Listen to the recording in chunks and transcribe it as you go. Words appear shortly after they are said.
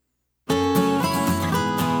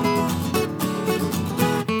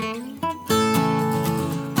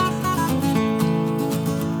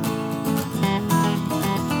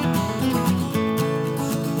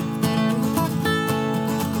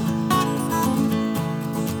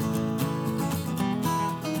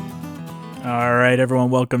All right, everyone,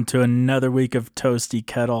 welcome to another week of Toasty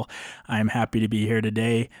Kettle. I'm happy to be here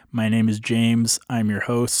today. My name is James. I'm your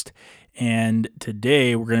host, and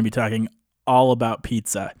today we're going to be talking all about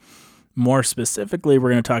pizza. More specifically, we're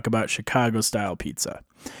going to talk about Chicago-style pizza.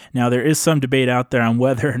 Now, there is some debate out there on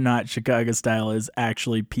whether or not Chicago-style is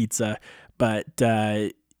actually pizza, but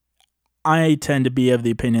I tend to be of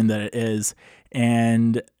the opinion that it is,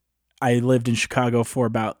 and I lived in Chicago for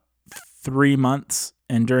about 3 months,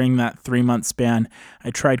 and during that 3-month span,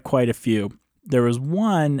 I tried quite a few. There was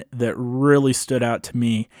one that really stood out to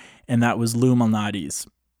me, and that was Lou Malnati's.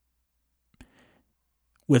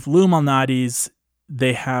 With Lou Malnati's,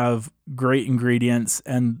 they have great ingredients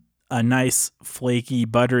and a nice flaky,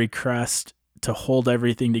 buttery crust to hold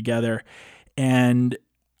everything together, and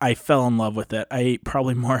I fell in love with it. I ate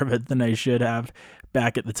probably more of it than I should have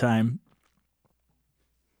back at the time.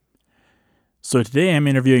 So today I'm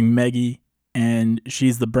interviewing Meggie, and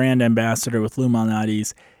she's the brand ambassador with Lou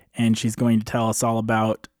Malnati's, and she's going to tell us all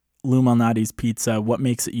about Lou Malnati's pizza, what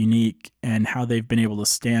makes it unique, and how they've been able to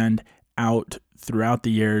stand out throughout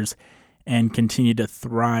the years and continue to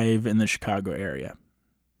thrive in the Chicago area.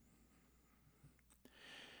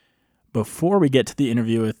 Before we get to the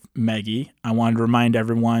interview with Meggie, I wanted to remind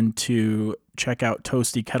everyone to check out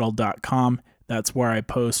toastykettle.com. That's where I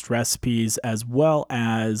post recipes as well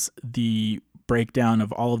as the breakdown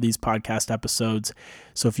of all of these podcast episodes.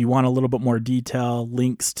 So if you want a little bit more detail,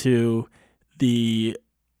 links to the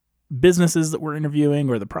businesses that we're interviewing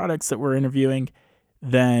or the products that we're interviewing,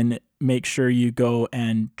 then make sure you go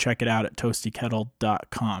and check it out at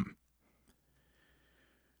toastykettle.com.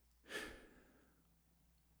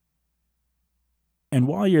 And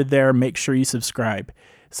while you're there, make sure you subscribe.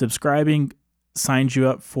 Subscribing signs you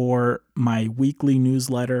up for my weekly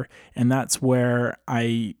newsletter, and that's where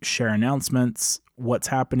I share announcements, what's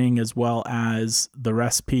happening, as well as the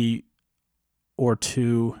recipe or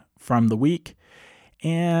two from the week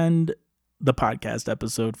and the podcast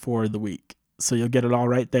episode for the week. So you'll get it all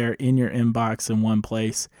right there in your inbox in one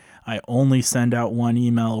place. I only send out one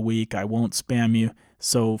email a week. I won't spam you,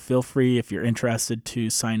 so feel free if you're interested to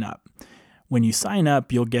sign up. When you sign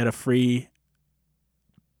up, you'll get a free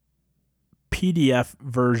PDF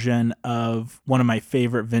version of one of my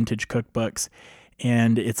favorite vintage cookbooks,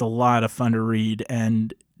 and it's a lot of fun to read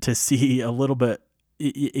and to see a little bit.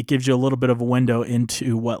 It gives you a little bit of a window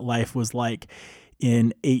into what life was like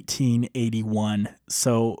in 1881.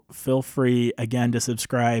 So feel free again to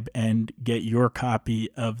subscribe and get your copy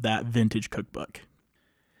of that vintage cookbook.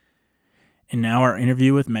 And now our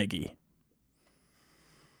interview with Meggie.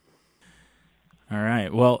 All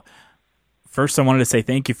right. Well, first I wanted to say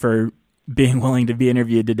thank you for being willing to be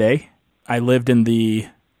interviewed today. I lived in the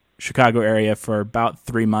Chicago area for about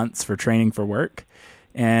 3 months for training for work,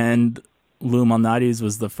 and Lou Malnati's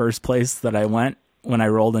was the first place that I went when I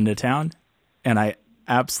rolled into town, and I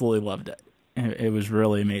absolutely loved it. It was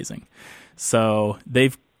really amazing. So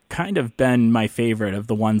they've kind of been my favorite of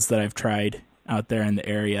the ones that I've tried out there in the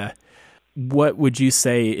area. What would you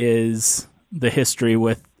say is the history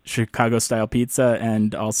with Chicago-style pizza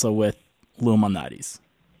and also with Lou Malnati's?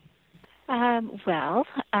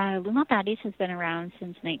 Lou Malnati's has been around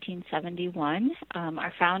since 1971.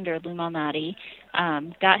 Our founder, Lou Malnati,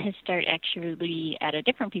 got his start actually at a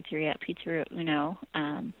different pizzeria, at Pizzeria Uno,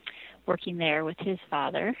 working there with his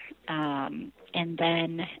father. And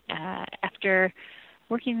then after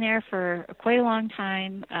working there for quite a long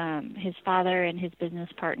time, his father and his business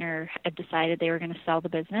partner had decided they were going to sell the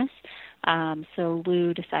business. So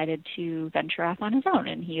Lou decided to venture off on his own,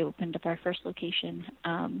 and he opened up our first location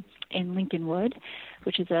in Lincolnwood,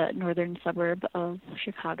 which is a northern suburb of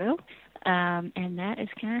Chicago. And that is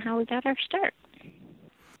kind of how we got our start.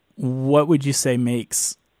 What would you say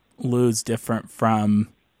makes Lou's different from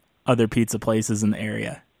other pizza places in the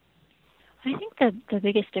area? I think the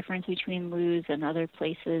biggest difference between Lou's and other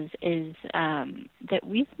places is that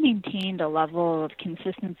we've maintained a level of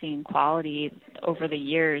consistency and quality over the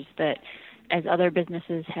years that as other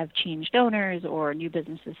businesses have changed owners or new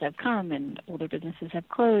businesses have come and older businesses have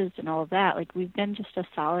closed and all of that, like we've been just a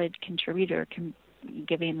solid contributor,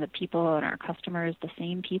 giving the people and our customers the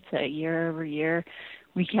same pizza year over year,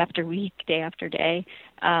 week after week, day after day.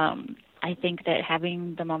 I think that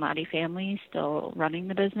having the Malnati family still running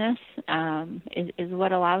the business is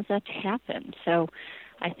what allows that to happen. So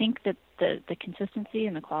I think that the consistency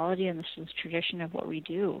and the quality and the tradition of what we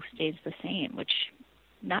do stays the same, which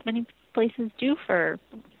not many places do for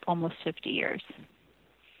almost 50 years.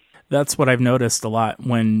 That's what I've noticed a lot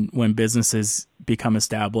when businesses become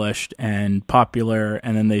established and popular,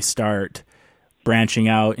 and then they start branching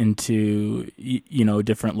out into,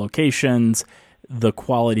 different locations. the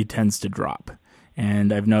quality tends to drop.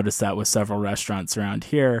 And I've noticed that with several restaurants around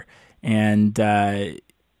here. And,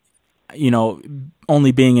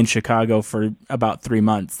 only being in Chicago for about 3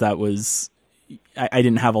 months, I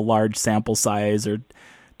didn't have a large sample size or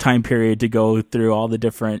time period to go through all the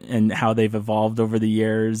different and how they've evolved over the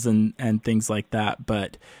years and things like that.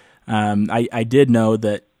 But I did know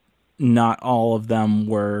that not all of them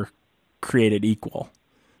were created equal.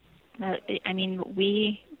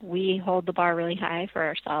 We hold the bar really high for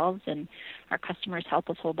ourselves, and our customers help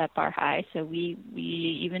us hold that bar high. So we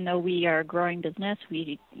even though we are a growing business,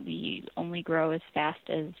 we only grow as fast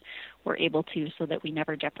as we're able to, so that we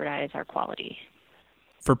never jeopardize our quality.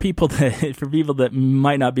 For people that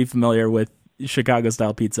might not be familiar with Chicago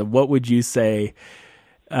style pizza, what would you say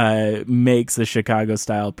makes a Chicago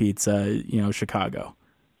style pizza, Chicago?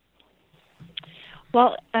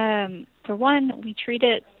 Well, for one, we treat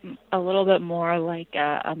it a little bit more like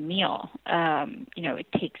a meal. It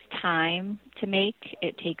takes time to make.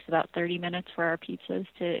 It takes about 30 minutes for our pizzas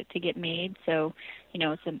to get made. So,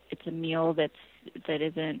 it's a meal that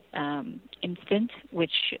isn't instant,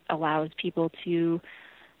 which allows people to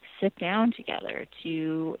sit down together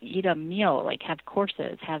to eat a meal, like have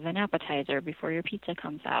courses, have an appetizer before your pizza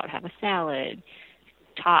comes out, have a salad,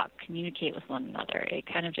 talk, communicate with one another. It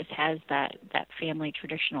kind of just has that family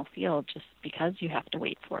traditional feel just because you have to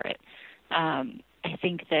wait for it. I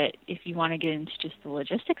think that if you want to get into just the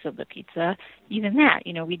logistics of the pizza, even that,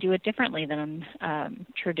 we do it differently than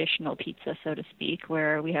traditional pizza, so to speak,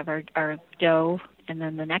 where we have our dough, and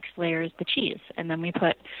then the next layer is the cheese, and then we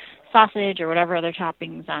put sausage or whatever other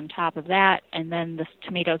toppings on top of that, and then the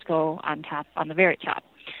tomatoes go on top, on the very top.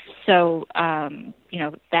 So,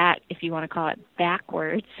 that, if you want to call it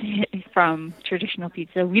backwards from traditional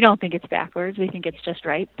pizza, we don't think it's backwards. We think it's just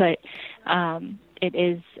right, but it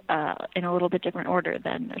is in a little bit different order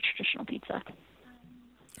than a traditional pizza.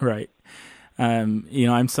 Right.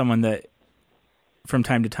 I'm someone that from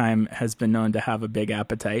time to time has been known to have a big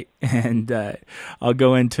appetite, and I'll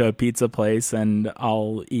go into a pizza place and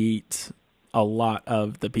I'll eat a lot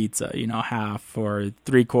of the pizza, half or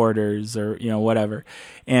 3/4 or, whatever.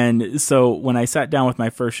 And so when I sat down with my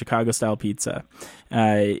first Chicago style pizza,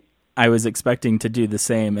 I was expecting to do the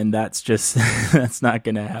same, and that's just, that's not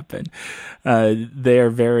going to happen. They're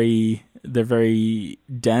very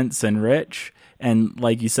dense and rich. And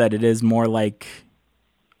like you said, it is more like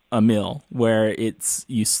a meal where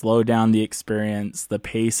you slow down the experience. The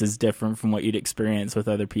pace is different from what you'd experience with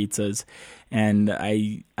other pizzas. And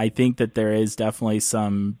I think that there is definitely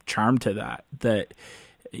some charm to that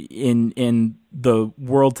in the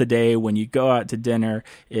world today, when you go out to dinner,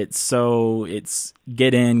 it's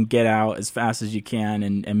get in, get out as fast as you can.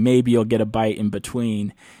 And maybe you'll get a bite in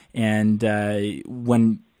between. And,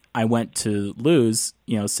 when I went to Lou's,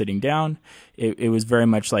 sitting down, it was very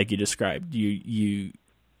much like you described.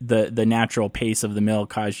 The natural pace of the meal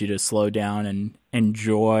caused you to slow down and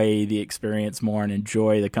enjoy the experience more and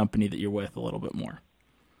enjoy the company that you're with a little bit more.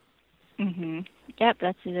 Mm-hmm. Yep,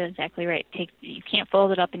 that's exactly right. You can't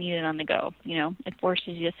fold it up and eat it on the go. It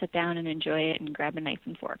forces you to sit down and enjoy it and grab a knife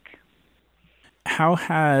and fork. How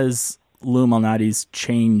has Lou Malnati's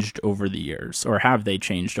changed over the years, or have they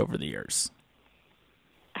changed over the years?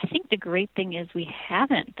 I think the great thing is we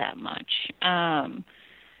haven't that much.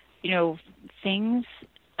 Things.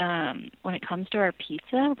 When it comes to our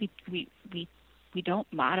pizza, we don't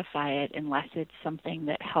modify it unless it's something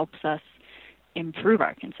that helps us improve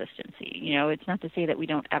our consistency. It's not to say that we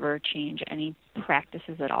don't ever change any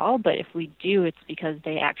practices at all, but if we do, it's because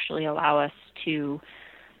they actually allow us to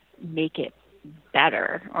make it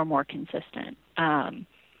better or more consistent.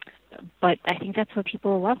 But I think that's what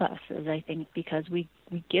people love us, is I think because we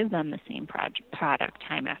give them the same product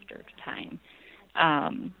time after time.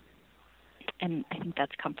 And I think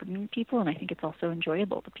that's comforting to people, and I think it's also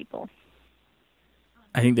enjoyable to people.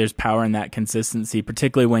 I think there's power in that consistency,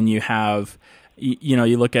 particularly when you have,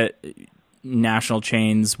 you look at national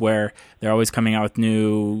chains where they're always coming out with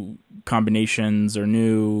new combinations or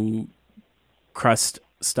new crust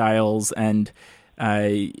styles. And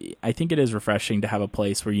I think it is refreshing to have a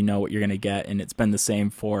place where you know what you're going to get, and it's been the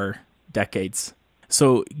same for decades.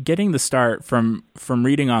 So getting the start from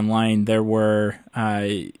reading online, there were...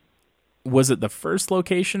 was it the first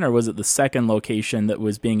location or was it the second location that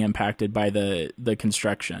was being impacted by the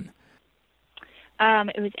construction?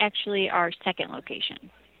 It was actually our second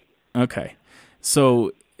location. Okay.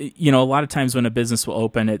 So, a lot of times when a business will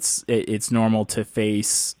open, it's normal to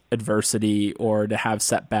face adversity or to have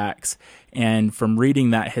setbacks. And from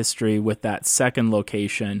reading that history with that second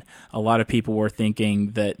location, a lot of people were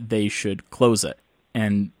thinking that they should close it.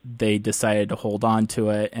 and they decided to hold on to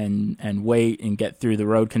it and wait and get through the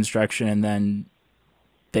road construction, and then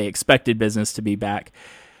they expected business to be back.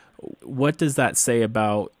 What does that say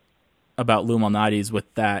about Lou Malnati's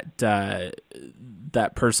with that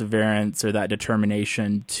that perseverance or that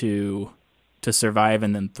determination to survive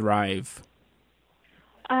and then thrive?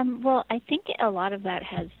 Well, I think a lot of that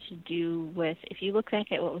has to do with, if you look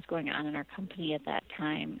back at what was going on in our company at that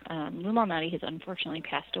time, Lou Malnati has unfortunately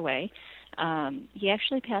passed away. He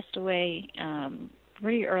actually passed away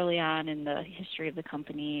pretty early on in the history of the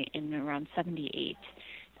company in around 78.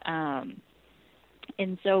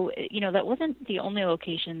 And so, that wasn't the only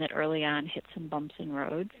location that early on hit some bumps in the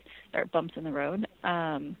road. There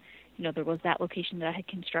was that location that had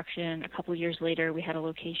construction. A couple of years later, we had a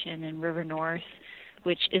location in River North,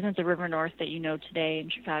 which isn't the River North that you know today in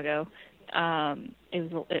Chicago.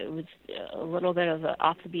 It was a little bit of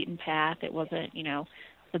off the beaten path. It wasn't,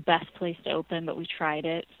 the best place to open, but we tried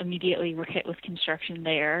it. Immediately, we're hit with construction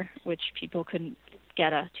there, which people couldn't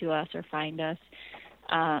get to us or find us.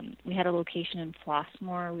 We had a location in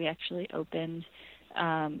Flossmoor we actually opened,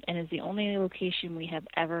 and is the only location we have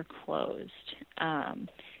ever closed.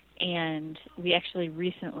 And we actually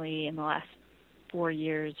recently, in the last 4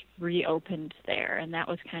 years, reopened there, and that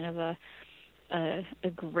was kind of a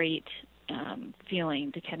great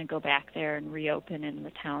feeling to kind of go back there and reopen in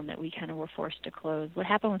the town that we kind of were forced to close. What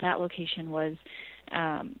happened with that location was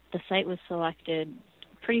the site was selected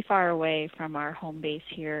pretty far away from our home base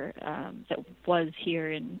here, that was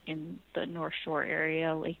here in the North Shore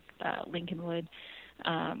area, like Lincolnwood,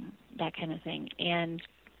 that kind of thing. And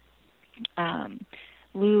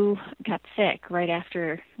Lou got sick right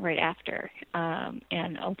after,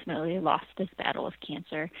 and ultimately lost this battle with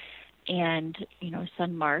cancer. And, his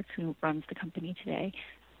son Mark, who runs the company today,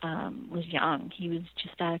 was young. He was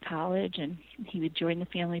just out of college, and he would join the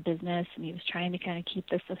family business, and he was trying to kind of keep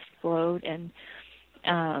this afloat. And,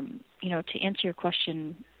 to answer your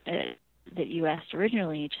question that you asked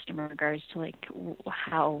originally, just in regards to like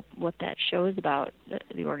what that shows about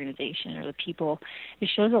the organization or the people, it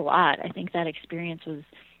shows a lot. I think that experience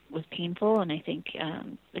was painful, and I think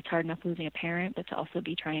it's hard enough losing a parent, but to also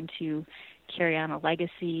be trying to carry on a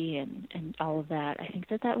legacy and all of that, I think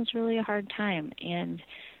that was really a hard time. And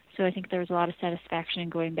so I think there was a lot of satisfaction in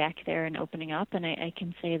going back there and opening up, and I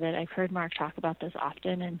can say that I've heard Mark talk about this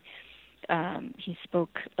often, and he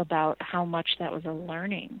spoke about how much that was a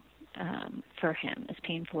learning for him, as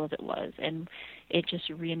painful as it was. And it just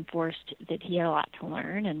reinforced that he had a lot to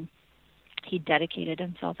learn, and he dedicated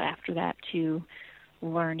himself after that to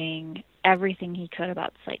learning everything he could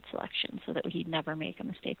about site selection so that he'd never make a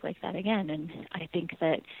mistake like that again. And I think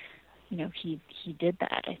that, he did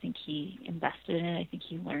that. I think he invested in it. I think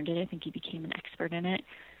he learned it. I think he became an expert in it.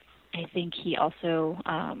 I think he also,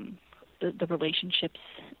 the relationships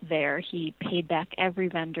there, he paid back every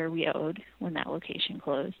vendor we owed when that location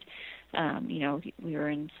closed. We were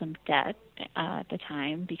in some debt at the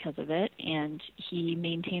time because of it, and he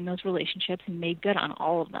maintained those relationships and made good on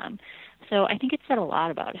all of them. So I think it said a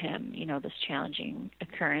lot about him, this challenging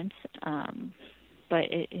occurrence, but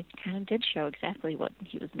it kind of did show exactly what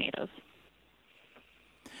he was made of.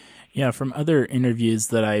 Yeah, from other interviews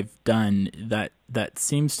that I've done, that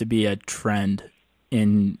seems to be a trend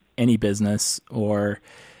in any business or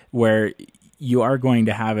where you are going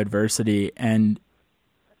to have adversity, and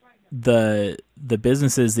the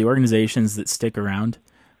businesses, the organizations that stick around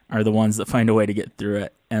are the ones that find a way to get through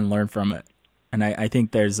it and learn from it. And I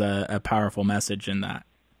think there's a powerful message in that.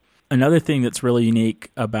 Another thing that's really unique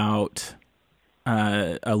about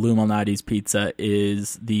a Lou Malnati's pizza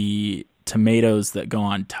is the tomatoes that go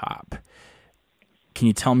on top. Can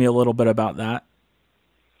you tell me a little bit about that?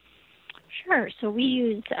 Sure. So we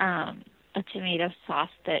use a tomato sauce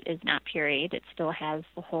that is not pureed. It still has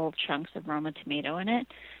the whole chunks of Roma tomato in it.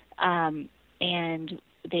 And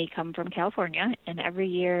they come from California. And every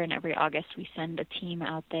year and every August, we send a team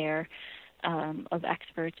out there of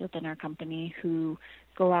experts within our company who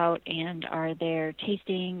go out and are there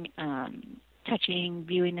tasting, touching,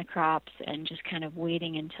 viewing the crops, and just kind of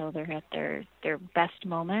waiting until they're at their best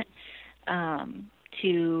moment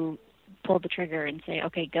to pull the trigger and say,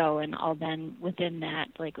 okay, go. And all then within that,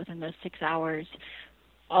 like within those 6 hours,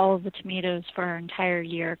 all of the tomatoes for our entire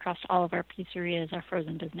year across all of our pizzerias, our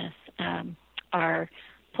frozen business, are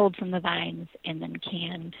pulled from the vines and then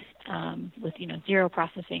canned with zero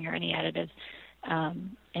processing or any additives,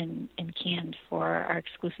 and canned for our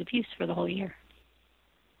exclusive use for the whole year.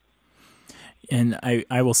 And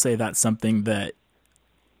I will say that's something that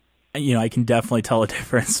I can definitely tell a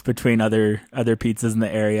difference between other pizzas in the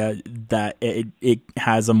area, that it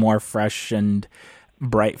has a more fresh and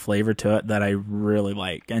bright flavor to it that I really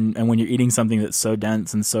like. And when you're eating something that's so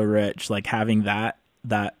dense and so rich, like having that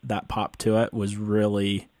pop to it was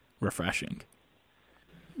really refreshing.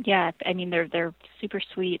 Yeah, I mean they're super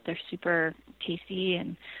sweet, they're super tasty,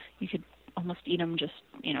 and you could almost eat them just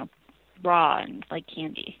raw and like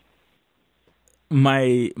candy.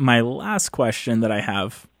 My last question that I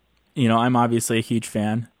have, I'm obviously a huge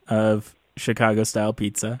fan of Chicago style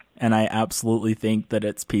pizza, and I absolutely think that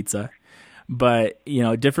it's pizza. But,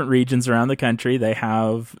 different regions around the country, they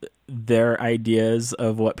have their ideas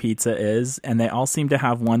of what pizza is, and they all seem to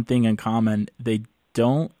have one thing in common. They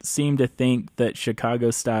don't seem to think that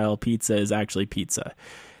Chicago-style pizza is actually pizza.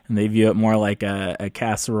 And they view it more like a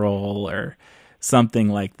casserole or something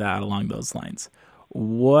like that along those lines.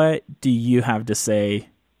 What do you have to say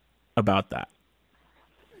about that?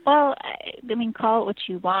 Well, I mean, call it what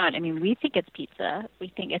you want. I mean, we think it's pizza.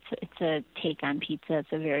 We think it's a take on pizza.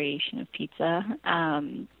 It's a variation of pizza.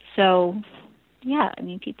 So, yeah, I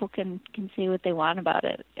mean, people can say what they want about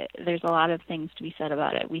it. There's a lot of things to be said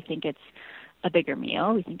about it. We think it's a bigger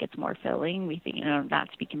meal. We think it's more filling. We think,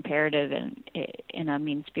 not to be comparative in a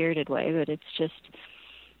mean-spirited way, but it's just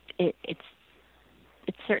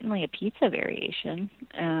it's certainly a pizza variation.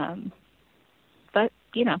 But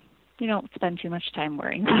you don't spend too much time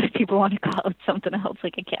worrying about if people want to call it something else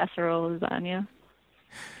like a casserole or lasagna.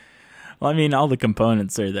 Well, I mean, all the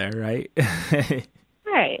components are there, right?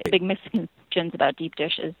 Right. Big misconceptions about deep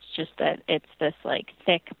dish is just that it's this like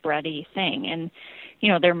thick, bready thing. And,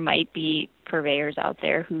 there might be purveyors out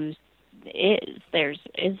there whose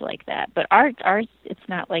is like that. But ours, it's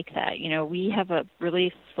not like that. We have a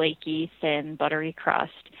really flaky, thin, buttery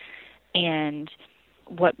crust, and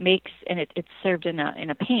what makes, and it's served in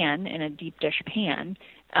a pan, in a deep dish pan,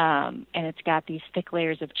 and it's got these thick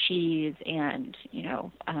layers of cheese, and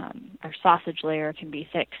our sausage layer can be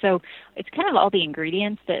thick. So it's kind of all the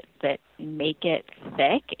ingredients that make it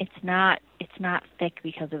thick. It's not thick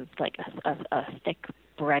because of like a thick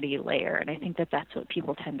bready layer, and I think that's what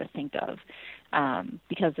people tend to think of,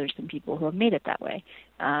 because there's some people who have made it that way.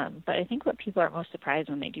 But I think what people are most surprised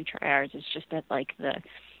when they do try ours is just that like the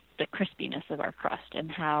crispiness of our crust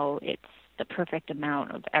and how it's the perfect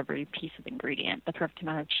amount of every piece of ingredient, the perfect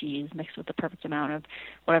amount of cheese mixed with the perfect amount of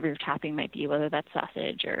whatever your topping might be, whether that's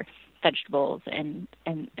sausage or vegetables, and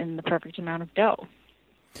the perfect amount of dough.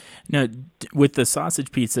 Now, with the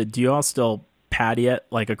sausage pizza, do you all still patty it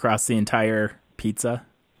like across the entire pizza?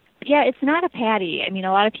 Yeah, it's not a patty. I mean,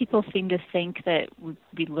 a lot of people seem to think that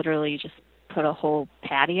we literally just put a whole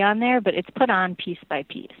patty on there, but it's put on piece by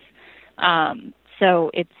piece.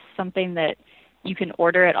 So it's something that you can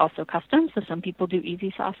order it also custom. So some people do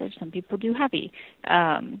easy sausage, some people do heavy.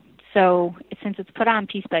 So since it's put on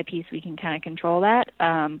piece by piece, we can kind of control that.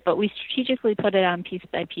 But we strategically put it on piece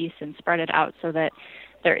by piece and spread it out so that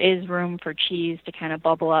there is room for cheese to kind of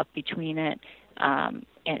bubble up between it,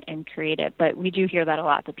 and create it. But we do hear that a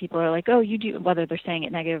lot, that people are like, oh, you do, whether they're saying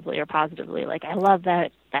it negatively or positively, like, I love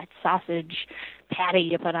that sausage patty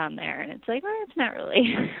you put on there. And it's like, well, it's not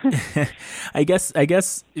really. I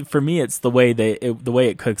guess for me, it's the way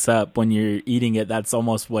it cooks up when you're eating it. That's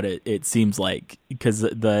almost what it seems like, because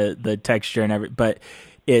the texture and everything. But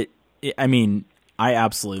I mean, I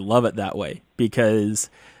absolutely love it that way, because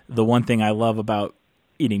the one thing I love about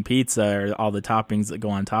eating pizza are all the toppings that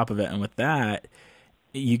go on top of it. And with that,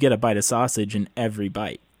 you get a bite of sausage in every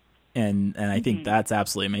bite. And I think that's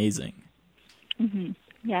absolutely amazing. Mm-hmm.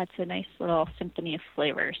 Yeah, it's a nice little symphony of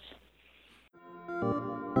flavors.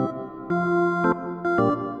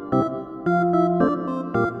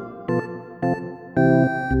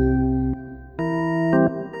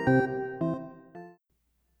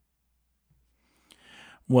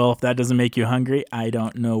 Well, if that doesn't make you hungry, I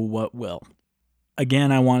don't know what will.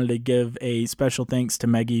 Again, I wanted to give a special thanks to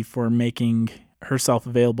Meggie for making herself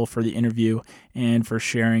available for the interview and for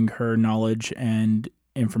sharing her knowledge and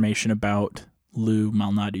information about Lou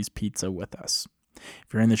Malnati's Pizza with us.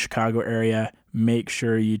 If you're in the Chicago area, make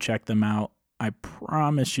sure you check them out. I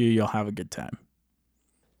promise you'll have a good time.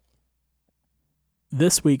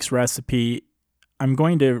 This week's recipe, I'm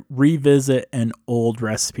going to revisit an old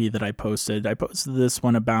recipe that I posted. I posted this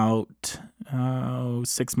one about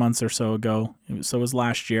 6 months or so ago. So it was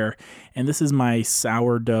last year. And this is my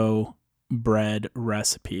sourdough bread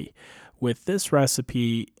recipe. With this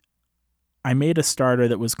recipe, I made a starter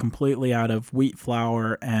that was completely out of wheat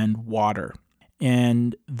flour and water.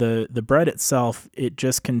 And the bread itself, it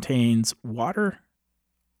just contains water,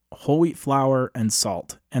 whole wheat flour, and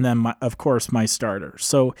salt. And then, of course, my starter.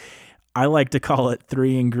 So I like to call it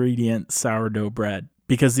 3-ingredient sourdough bread,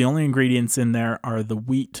 because the only ingredients in there are the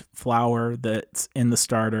wheat flour that's in the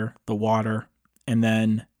starter, the water, and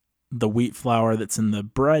then the wheat flour that's in the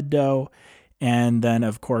bread dough, and then,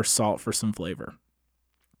 of course, salt for some flavor.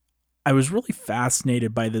 I was really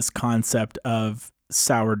fascinated by this concept of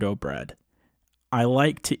sourdough bread. I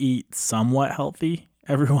like to eat somewhat healthy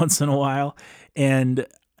every once in a while, and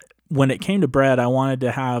when it came to bread, I wanted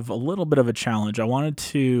to have a little bit of a challenge. I wanted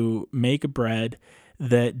to make a bread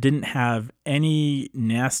that didn't have any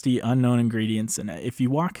nasty unknown ingredients in it. If you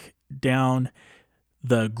walk down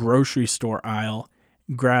the grocery store aisle,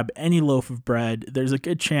 grab any loaf of bread, there's a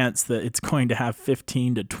good chance that it's going to have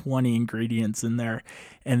 15 to 20 ingredients in there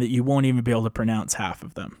and that you won't even be able to pronounce half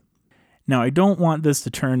of them. Now, I don't want this to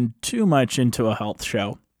turn too much into a health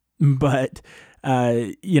show, but,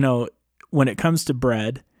 when it comes to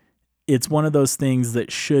bread, it's one of those things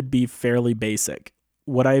that should be fairly basic.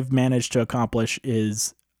 What I've managed to accomplish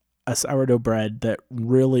is a sourdough bread that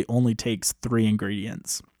really only takes 3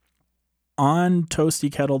 ingredients. On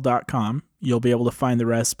ToastyKettle.com, you'll be able to find the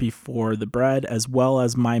recipe for the bread as well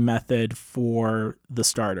as my method for the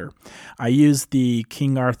starter. I use the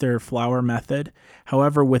King Arthur flour method.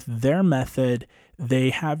 However, with their method, they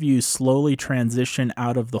have you slowly transition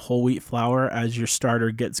out of the whole wheat flour as your starter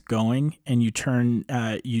gets going, and you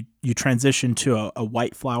transition to a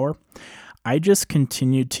white flour. I just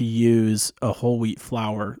continued to use a whole wheat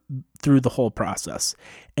flour through the whole process,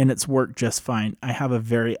 and it's worked just fine. I have a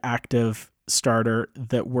very active starter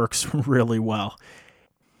that works really well.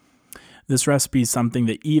 This recipe is something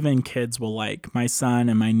that even kids will like. My son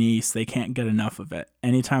and my niece, they can't get enough of it.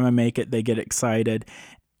 Anytime I make it, they get excited,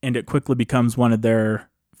 and it quickly becomes one of their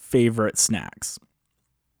favorite snacks.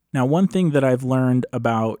 Now, one thing that I've learned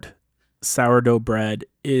about sourdough bread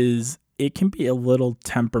is it can be a little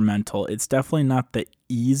temperamental. It's definitely not the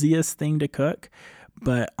easiest thing to cook,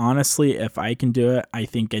 but honestly, if I can do it, I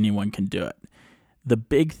think anyone can do it. The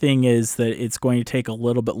big thing is that it's going to take a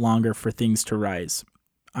little bit longer for things to rise.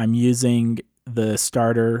 I'm using the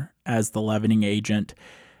starter as the leavening agent.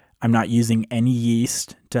 I'm not using any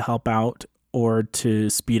yeast to help out or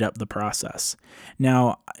to speed up the process.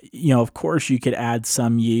 Now, of course, you could add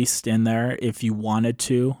some yeast in there if you wanted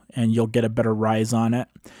to, and you'll get a better rise on it.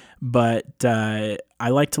 But I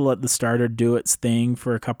like to let the starter do its thing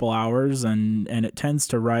for a couple hours, and it tends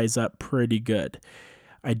to rise up pretty good.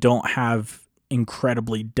 I don't have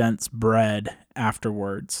incredibly dense bread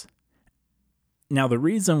afterwards. Now, the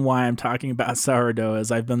reason why I'm talking about sourdough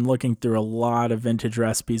is I've been looking through a lot of vintage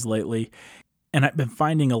recipes lately, and I've been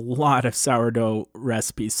finding a lot of sourdough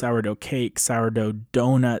recipes, sourdough cake, sourdough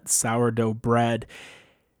donuts, sourdough bread.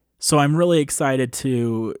 So I'm really excited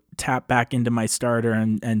to tap back into my starter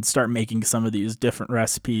and start making some of these different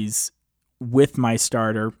recipes with my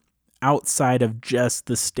starter outside of just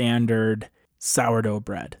the standard sourdough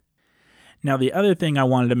bread. Now, the other thing I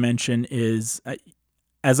wanted to mention is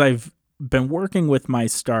as I've been working with my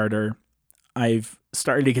starter, I've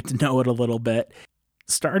started to get to know it a little bit.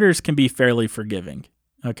 Starters can be fairly forgiving.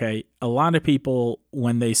 Okay. A lot of people,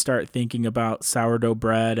 when they start thinking about sourdough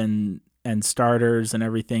bread and starters and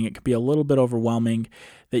everything, it can be a little bit overwhelming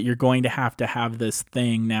that you're going to have this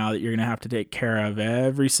thing now that you're going to have to take care of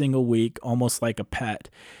every single week, almost like a pet.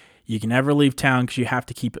 You can never leave town because you have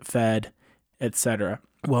to keep it fed, etc.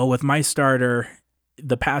 Well, with my starter,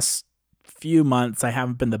 the past few months, I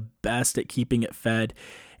haven't been the best at keeping it fed,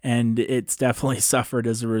 and it's definitely suffered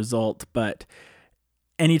as a result. But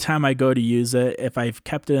anytime I go to use it, if I've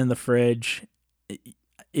kept it in the fridge,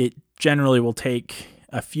 it generally will take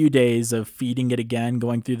a few days of feeding it again,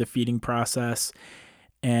 going through the feeding process,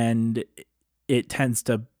 and it tends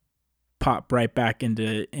to pop right back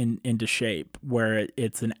into shape where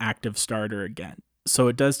it's an active starter again. So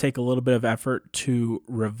it does take a little bit of effort to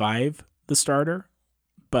revive the starter,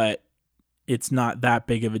 but it's not that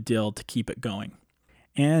big of a deal to keep it going.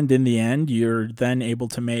 And in the end, you're then able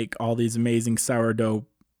to make all these amazing sourdough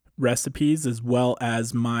recipes as well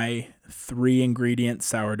as my 3-ingredient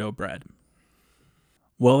sourdough bread.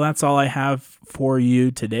 Well, that's all I have for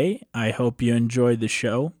you today. I hope you enjoyed the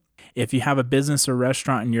show. If you have a business or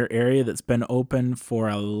restaurant in your area that's been open for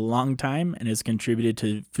a long time and has contributed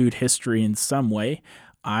to food history in some way,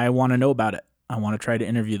 I want to know about it. I want to try to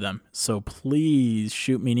interview them. So please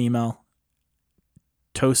shoot me an email,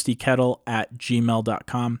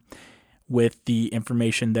 toastykettle@gmail.com, with the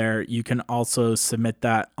information there. You can also submit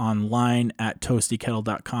that online at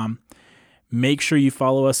toastykettle.com. Make sure you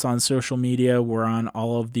follow us on social media. We're on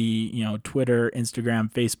all of the, Twitter, Instagram,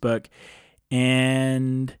 Facebook.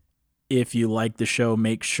 And if you like the show,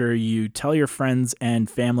 make sure you tell your friends and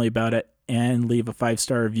family about it and leave a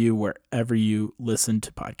 5-star review wherever you listen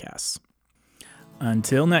to podcasts.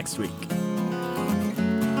 Until next week.